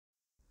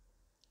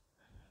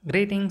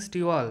Greetings to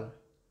you all.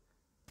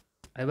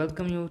 I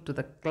welcome you to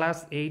the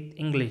Class 8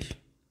 English,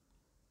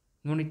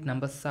 Unit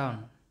number 7.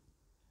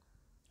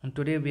 And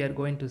today we are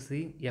going to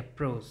see a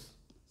prose,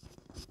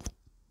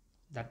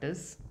 that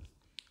is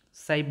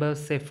cyber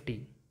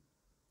safety.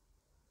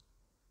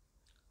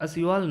 As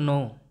you all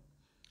know,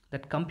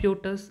 that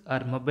computers or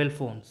mobile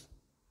phones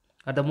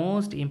are the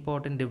most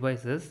important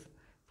devices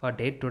for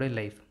day-to-day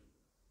life.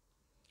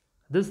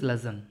 This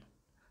lesson,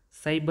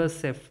 cyber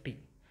safety,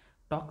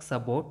 talks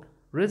about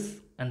risk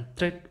and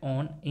threat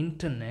on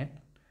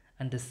internet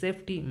and the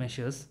safety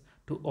measures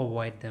to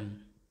avoid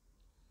them.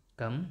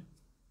 Come,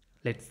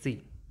 let's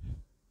see.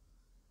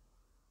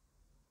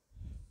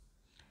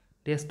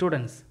 Dear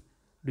students,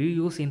 do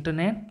you use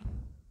internet?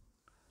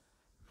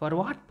 For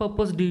what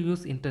purpose do you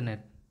use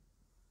internet?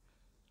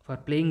 For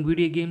playing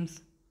video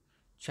games,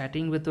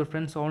 chatting with your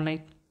friends all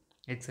night,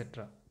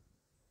 etc.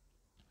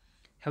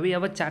 Have you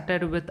ever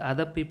chatted with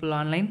other people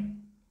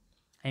online?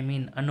 I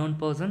mean unknown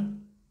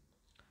person?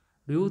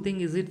 Do you think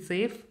is it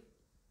safe?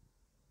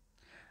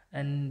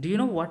 And do you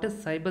know what is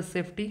cyber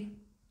safety?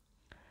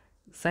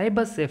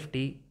 Cyber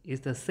safety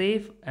is the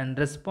safe and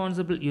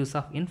responsible use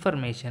of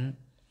information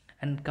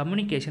and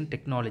communication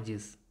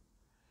technologies.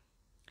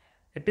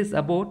 It is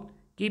about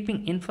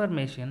keeping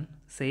information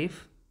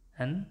safe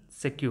and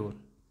secure.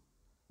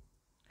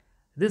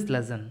 This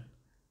lesson,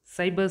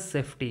 cyber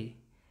safety,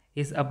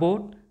 is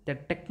about the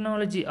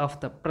technology of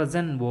the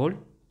present world,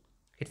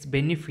 its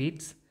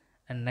benefits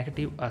and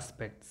negative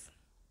aspects.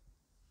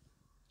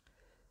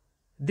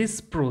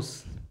 This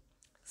prose,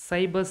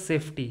 cyber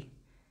safety,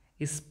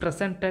 is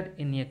presented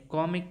in a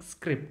comic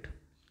script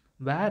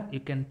where you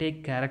can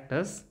take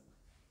characters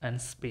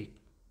and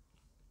speak.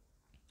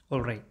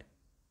 Alright.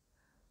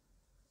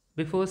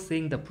 Before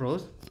seeing the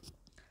prose,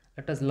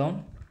 let us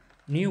learn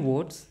new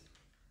words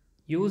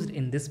used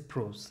in this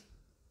prose.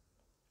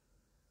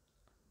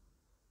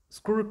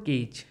 Screw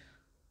gauge,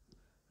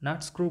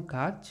 not screw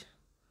gauge,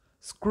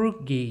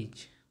 screw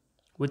gauge,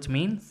 which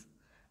means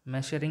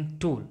measuring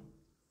tool.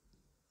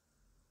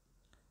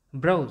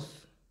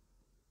 Browse,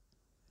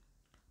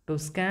 to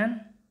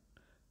scan,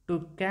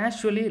 to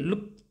casually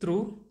look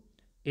through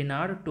in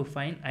order to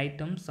find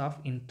items of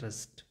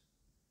interest.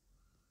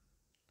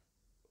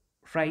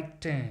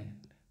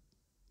 Frightened,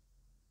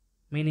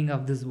 meaning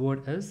of this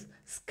word is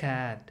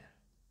scared.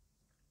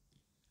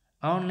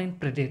 Online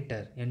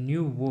predator, a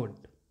new word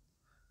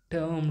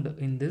termed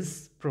in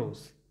this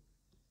prose.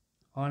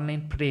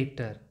 Online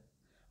predator,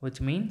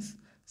 which means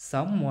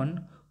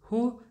someone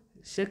who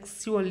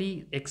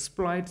sexually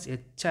exploits a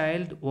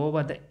child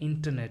over the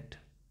internet.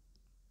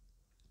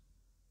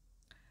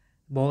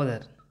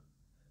 Bother,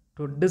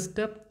 to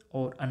disturb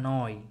or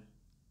annoy.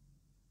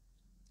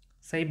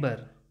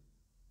 Cyber,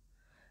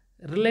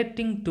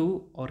 relating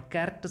to or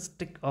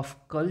characteristic of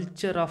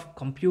culture of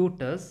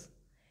computers,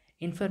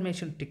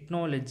 information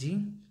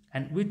technology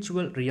and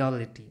virtual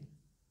reality.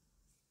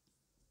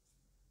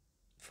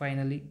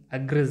 Finally,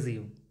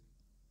 aggressive,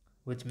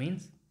 which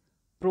means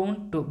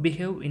prone to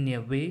behave in a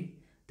way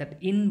that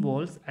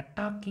involves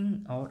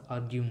attacking or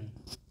arguing.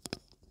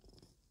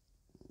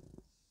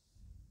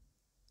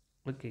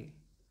 Okay,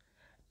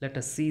 let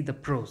us see the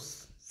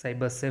prose,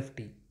 cyber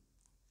safety.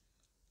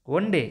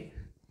 One day,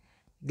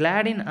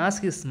 Gladyn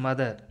asked his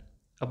mother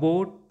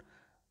about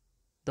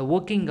the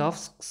working of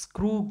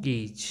screw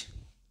gauge.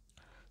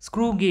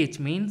 Screw gauge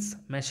means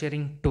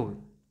measuring tool.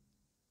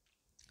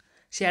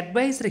 She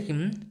advised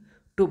him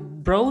to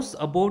browse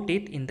about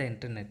it in the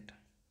internet.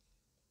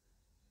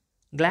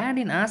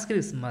 Gladyn asked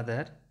his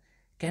mother,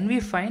 "Can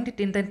we find it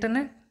in the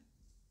internet?"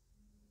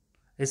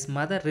 His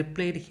mother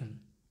replied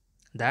him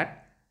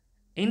that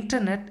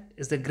internet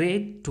is a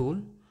great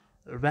tool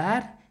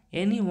where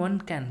anyone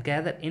can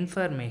gather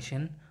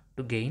information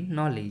to gain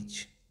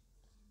knowledge.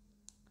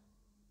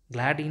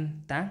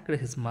 Gladyn thanked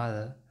his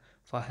mother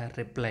for her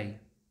reply.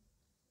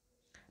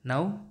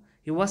 Now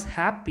he was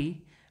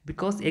happy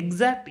because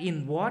exact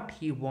in what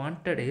he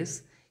wanted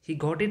is he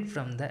got it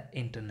from the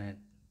internet.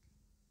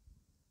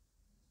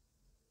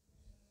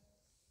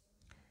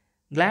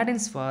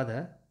 Gladyn's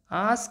father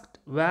asked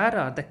where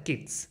are the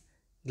kids,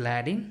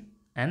 Gladyn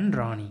and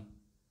Ronnie.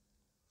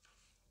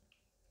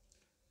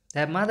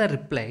 Their mother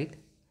replied,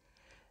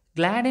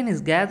 Gladyn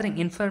is gathering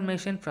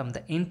information from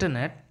the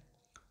internet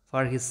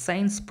for his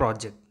science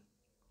project.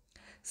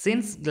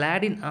 Since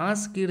Gladyn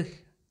asked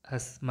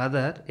his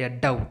mother a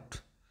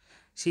doubt,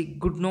 she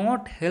could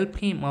not help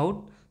him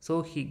out,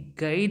 so he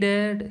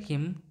guided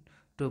him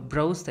to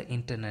browse the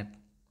internet.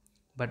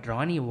 But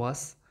Ronnie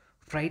was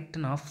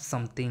frightened of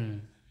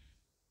something.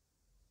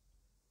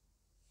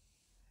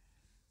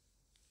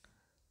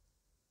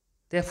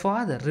 Their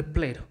father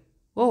replied,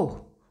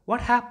 "Oh,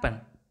 what happened?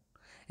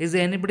 Is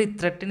anybody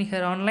threatening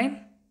her online?"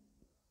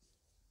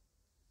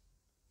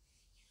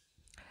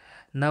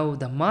 Now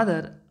the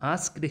mother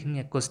asked him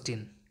a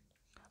question.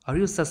 "Are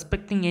you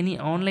suspecting any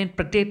online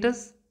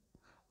predators?"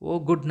 Oh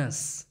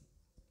goodness.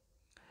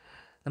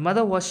 The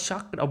mother was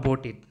shocked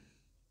about it.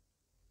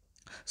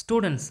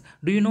 Students,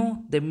 do you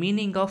know the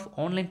meaning of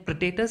online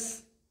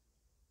predators?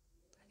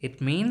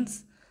 It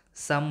means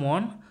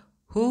someone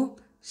who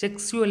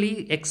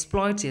sexually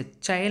exploits a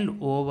child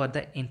over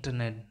the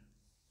internet.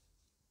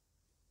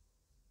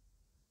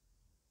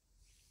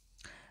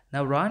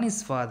 Now,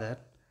 Rani's father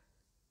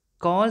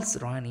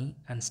calls Rani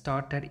and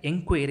started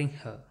inquiring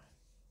her.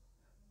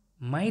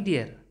 My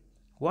dear,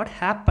 what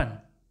happened?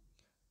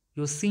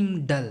 You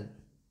seem dull.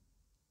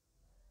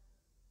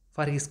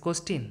 For his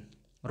question,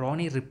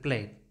 Ronnie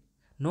replied,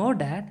 no,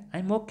 Dad,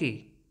 I'm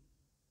okay.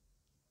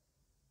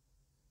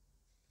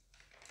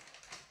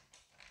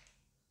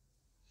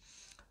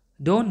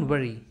 Don't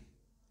worry,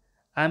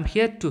 I'm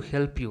here to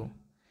help you.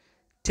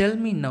 Tell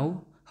me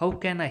now, how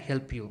can I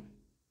help you?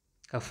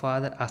 Her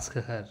father asked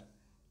her.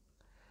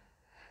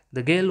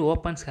 The girl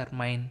opens her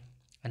mind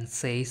and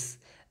says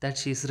that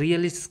she is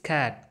really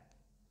scared.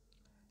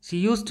 She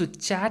used to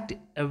chat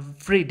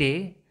every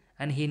day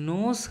and he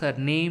knows her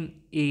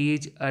name,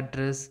 age,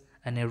 address,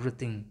 and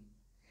everything.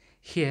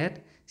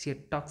 Here, she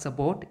talks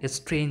about a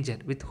stranger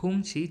with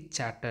whom she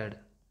chatted.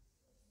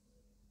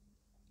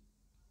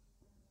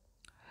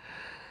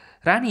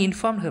 Rani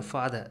informed her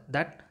father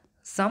that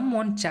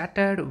someone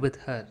chatted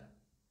with her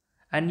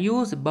and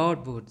used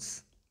bad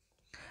words.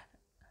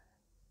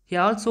 He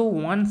also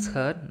warns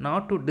her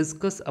not to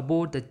discuss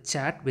about the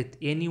chat with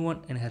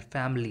anyone in her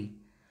family.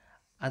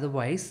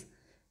 Otherwise,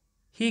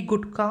 he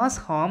could cause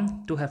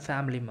harm to her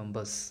family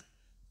members.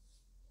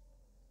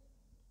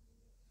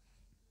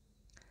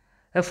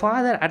 Her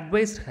father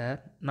advised her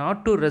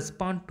not to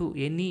respond to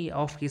any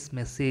of his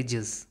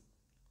messages.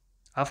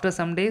 After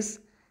some days,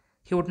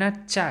 he would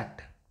not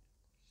chat.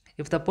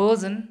 If the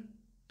person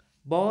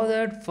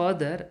bothered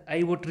further,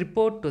 I would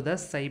report to the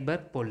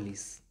cyber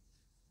police.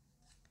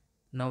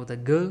 Now the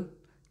girl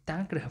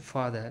thanked her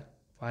father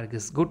for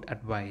his good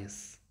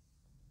advice.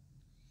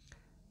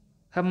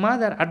 Her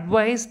mother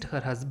advised her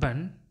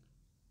husband,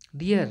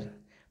 dear,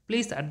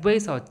 please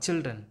advise our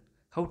children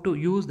how to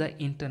use the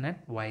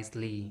internet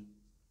wisely.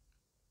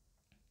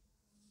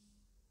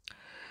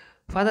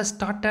 Father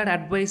started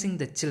advising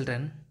the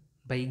children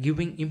by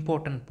giving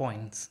important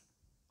points.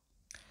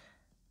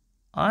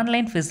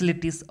 Online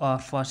facilities are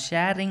for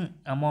sharing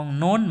among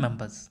known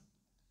members.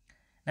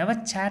 Never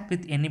chat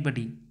with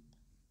anybody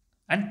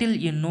until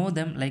you know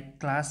them like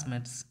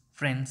classmates,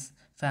 friends,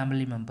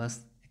 family members,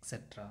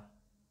 etc.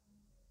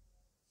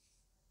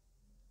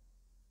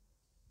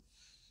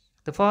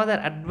 The father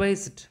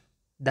advised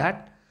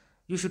that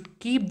you should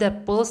keep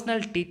their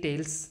personal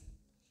details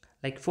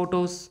like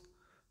photos,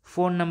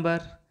 phone number,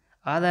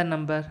 Aadhaar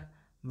number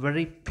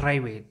very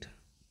private.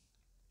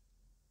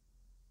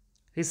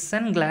 His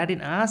son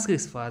Gladyn asked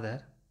his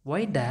father,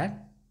 why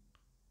dad?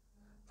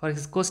 For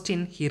his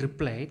question, he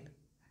replied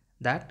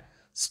that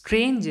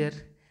stranger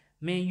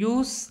may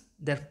use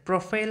their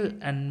profile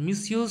and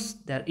misuse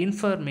their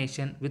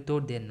information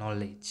without their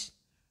knowledge.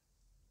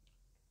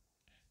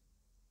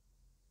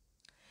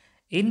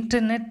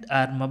 Internet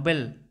or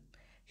mobile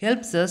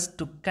helps us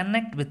to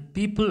connect with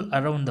people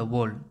around the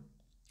world,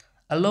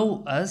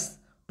 allow us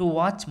to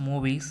watch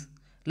movies,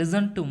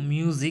 listen to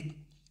music,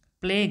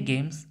 play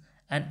games,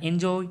 and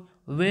enjoy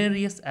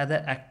various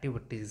other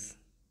activities.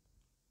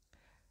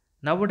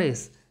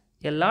 Nowadays,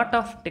 a lot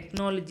of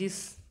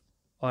technologies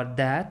are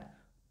there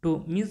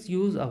to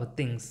misuse our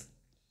things.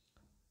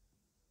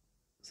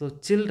 So,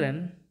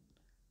 children,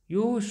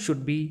 you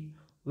should be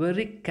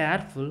very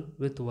careful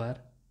with your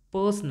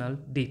personal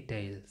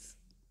details.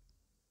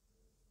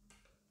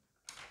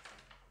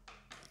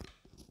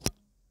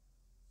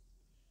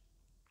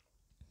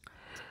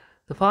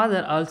 The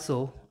father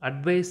also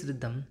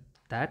advised them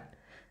that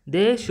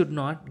they should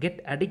not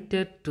get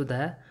addicted to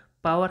the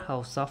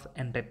powerhouse of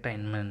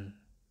entertainment.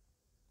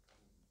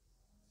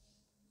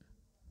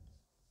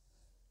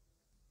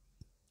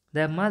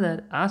 Their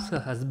mother asked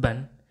her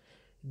husband,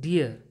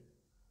 dear,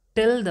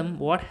 tell them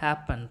what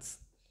happens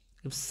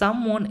if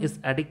someone is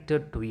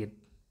addicted to it.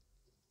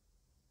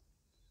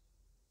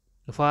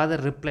 The father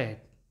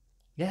replied,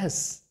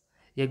 yes,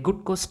 a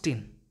good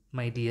question,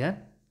 my dear.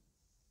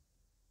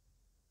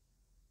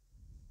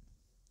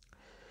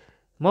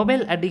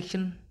 Mobile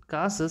addiction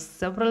causes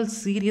several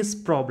serious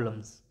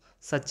problems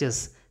such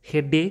as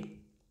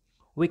headache,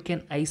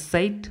 weakened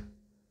eyesight,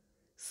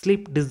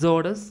 sleep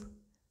disorders,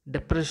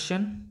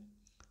 depression,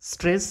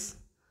 stress,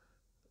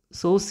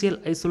 social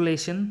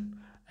isolation,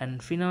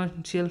 and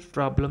financial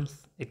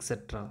problems,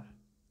 etc.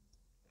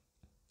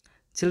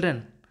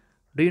 Children,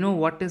 do you know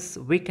what is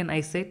weakened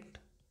eyesight?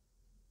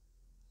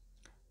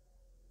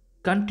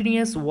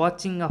 Continuous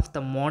watching of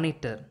the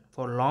monitor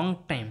for a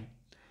long time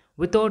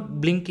without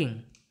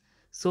blinking,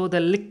 so the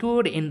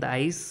liquid in the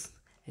eyes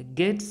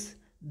gets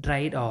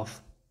dried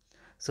off.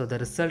 So the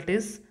result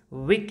is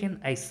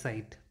weakened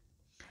eyesight.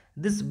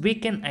 This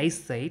weakened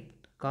eyesight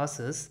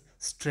causes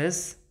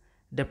stress,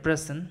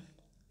 depression,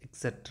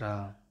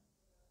 etc.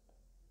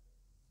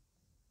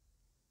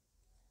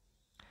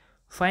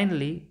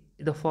 Finally,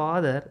 the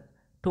father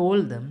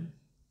told them,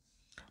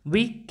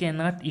 we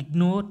cannot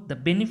ignore the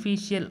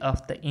beneficial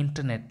of the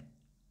internet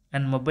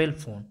and mobile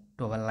phone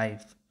to our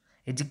life,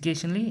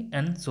 educationally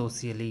and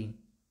socially.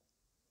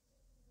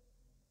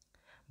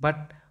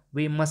 But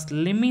We must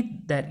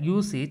limit their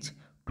usage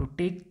to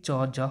take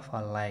charge of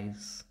our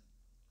lives.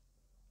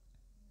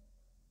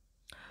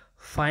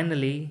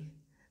 Finally,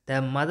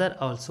 their mother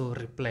also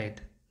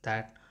replied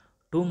that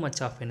too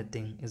much of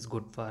anything is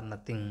good for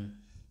nothing.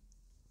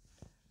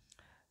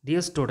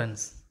 Dear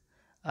students,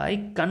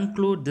 I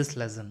conclude this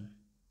lesson,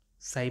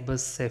 cyber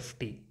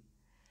safety,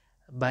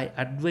 by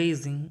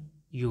advising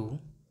you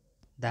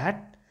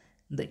that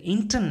the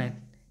internet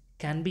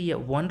can be a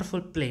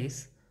wonderful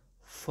place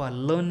for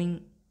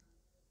learning,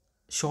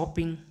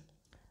 shopping,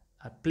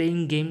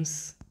 playing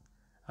games,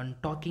 and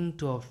talking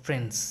to our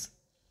friends.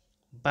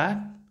 But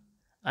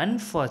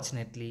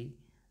unfortunately,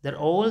 there are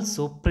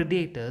also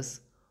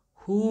predators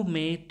who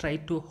may try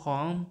to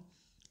harm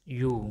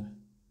you.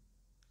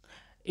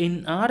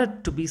 In order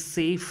to be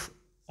safe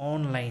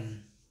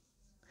online,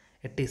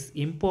 it is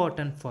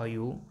important for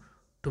you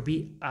to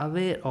be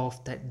aware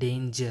of the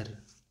danger.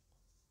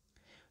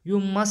 You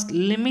must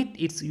limit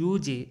its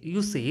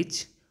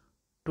usage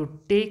to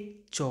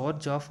take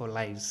charge of our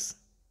lives.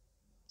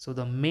 So,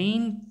 the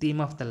main theme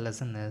of the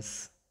lesson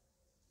is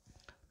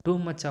too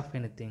much of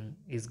anything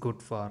is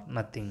good for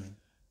nothing.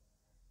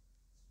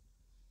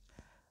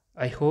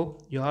 I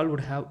hope you all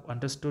would have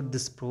understood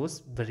this prose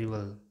very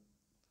well.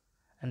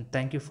 And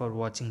thank you for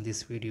watching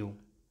this video.